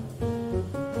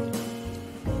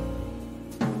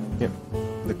 Yeah,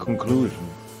 the conclusion.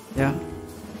 Yeah.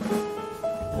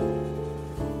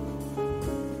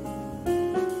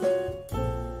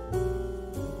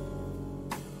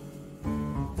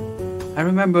 I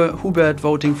remember Hubert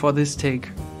voting for this take.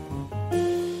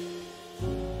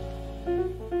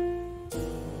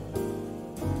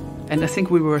 And I think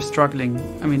we were struggling.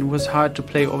 I mean, it was hard to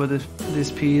play over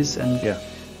this piece and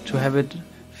to have it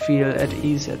feel at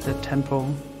ease at the tempo.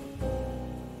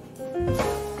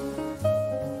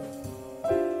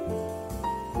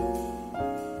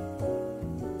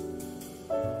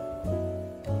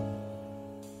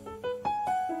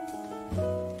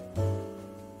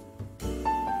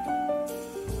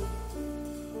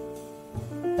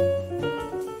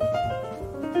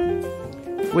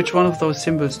 Which one of those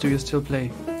symbols do you still play?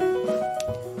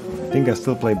 I think I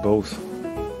still play both,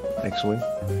 actually.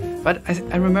 But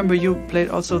I remember you played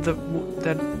also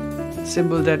that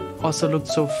symbol that also looked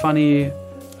so funny.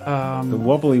 The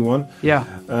wobbly one? Yeah.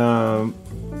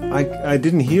 I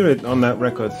didn't hear it on that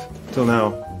record till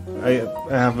now. I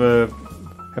have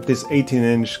this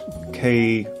 18-inch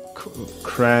K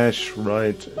crash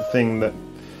thing that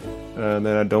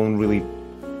I don't really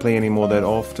play anymore that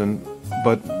often.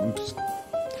 But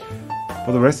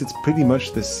for the rest, it's pretty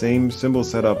much the same cymbal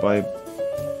setup I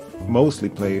mostly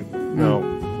play now.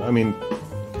 I mean,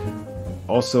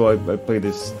 also I play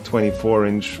this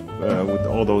 24-inch with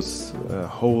all those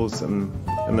holes in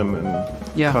them and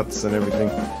cuts and everything.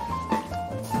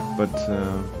 But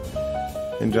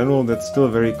in general, that's still a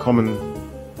very common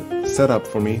setup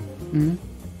for me. Mm-hmm.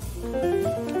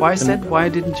 Why is that? Why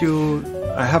didn't you?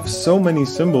 I have so many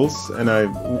cymbals, and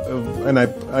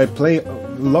I play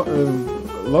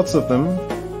lots of them,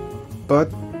 but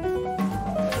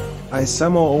I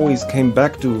somehow always came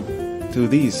back to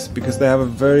these because they have a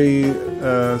very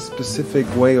specific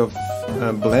way of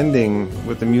blending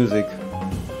with the music.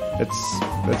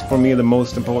 That's for me the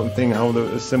most important thing, how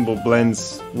the cymbal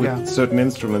blends with certain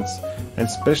instruments, and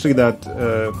especially that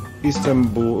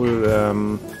Istanbul.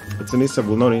 It's an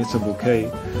Istanbul, not an Istanbul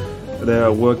K. That I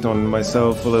worked on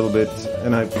myself a little bit,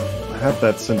 and I've had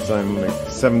that since I'm like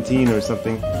 17 or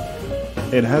something.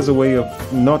 It has a way of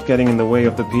not getting in the way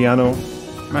of the piano.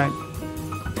 Right.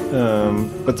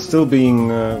 but still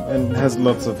being and has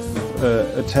lots of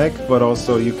attack, but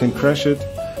also you can crash it.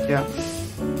 Yeah.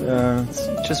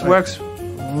 It just works.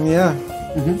 Yeah.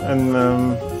 And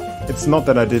it's not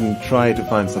that I didn't try to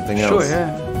find something else. Sure.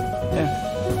 Yeah.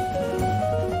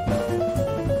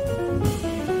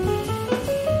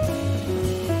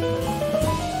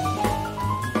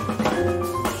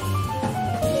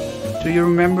 Do you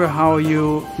remember how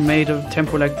you made a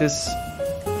tempo like this?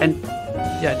 And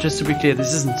yeah, just to be clear,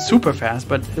 this isn't super fast,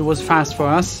 but it was fast for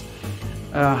us.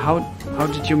 How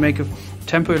did you make a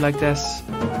tempo like this?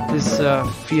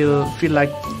 Feel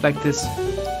like this?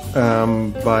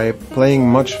 By playing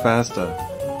much faster,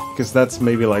 because that's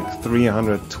maybe like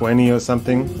 320 or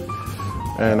something,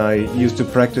 and I used to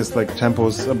practice like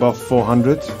tempos above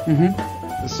 400,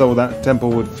 so that tempo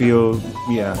would feel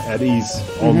at ease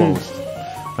almost.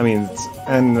 I mean,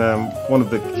 one of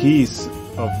the keys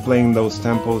of playing those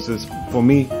tempos is, for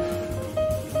me,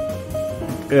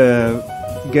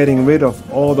 getting rid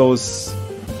of all those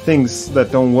things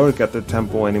that don't work at the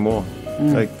tempo anymore.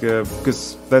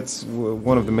 Because that's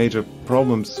one of the major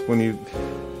problems when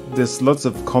there's lots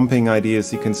of comping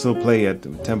ideas you can still play at a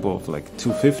tempo of like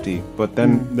 250, but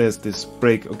then there's this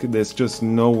break. Okay, there's just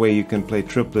no way you can play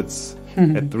triplets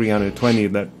at 320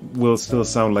 that will still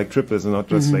sound like triplets and not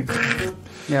just like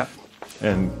yeah.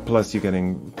 And plus you're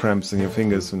getting cramps in your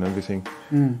fingers and everything.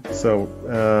 So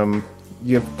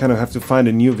you kind of have to find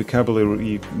a new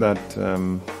vocabulary that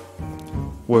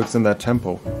works in that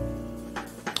tempo,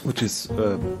 which is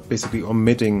basically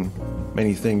omitting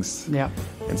many things,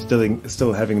 and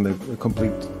still having the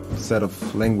complete set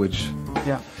of language.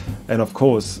 Yeah. And of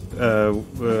course,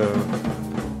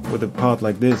 with a part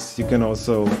like this, you can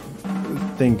also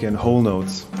think in whole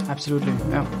notes. Absolutely.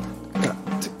 Yeah.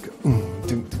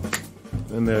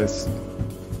 And there's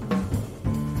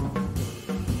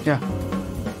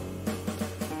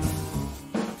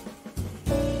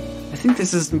I think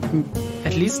this is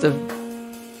at least a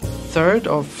third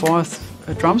or fourth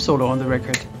drum solo on the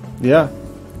record. Yeah.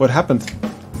 What happened?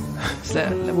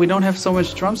 We don't have so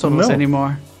much drum solos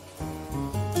anymore.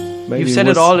 Maybe you said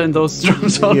it all in those drum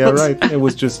solos. Yeah, right. It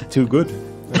was just too good.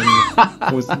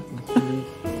 It was, I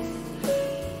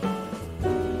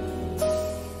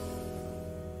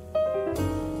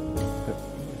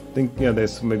think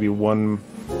there's maybe one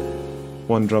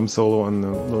drum solo on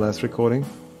the last recording.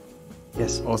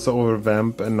 Yes. Also over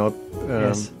vamp and not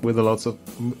with a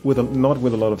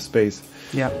lot of space.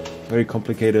 Yeah. Very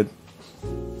complicated.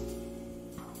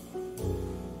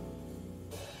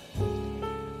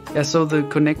 Yeah. So the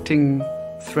connecting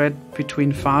thread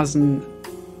between Phasen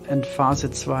and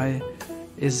Phase 2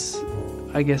 is,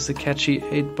 I guess, a catchy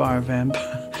 8-bar vamp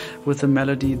with a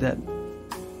melody that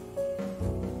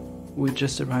we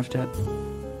just arrived at.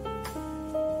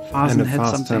 Phasen and a had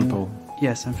fast something. tempo.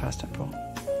 Yes, and fast tempo.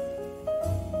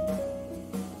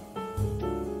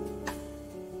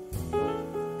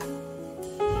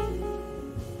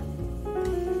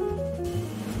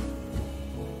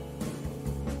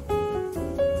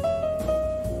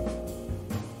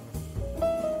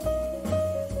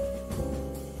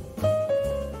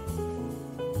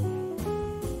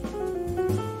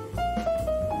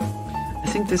 I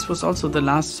think this was also the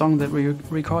last song that we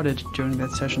recorded during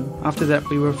that session. After that,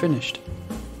 we were finished.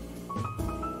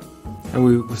 And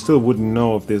we still wouldn't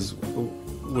know if this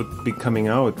would be coming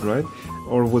out, right?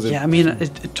 Or was it? Yeah, I mean,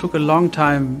 it took a long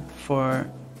time for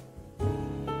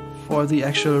the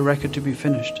actual record to be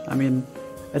finished. I mean,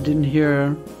 I didn't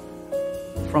hear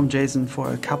from Jason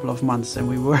for a couple of months, and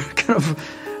we were kind of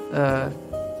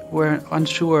were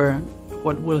unsure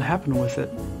what will happen with it.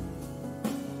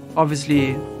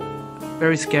 Obviously,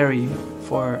 very scary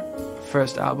for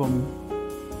first album.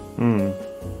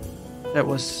 That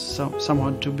was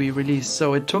somehow to be released.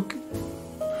 So it took.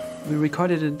 We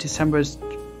recorded it in December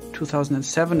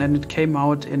 2007, and it came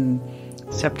out in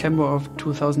September of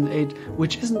 2008,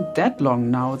 which isn't that long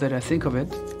now that I think of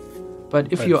it.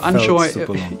 But if you're unsure,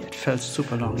 it felt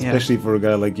super long. Especially for a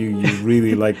guy like you, you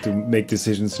really like to make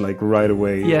decisions like right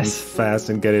away, and fast,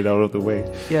 and get it out of the way.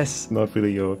 Yes, not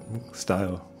really your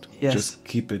style. Yes, just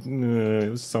keep it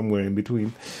somewhere in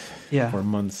between. Yeah, for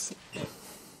months.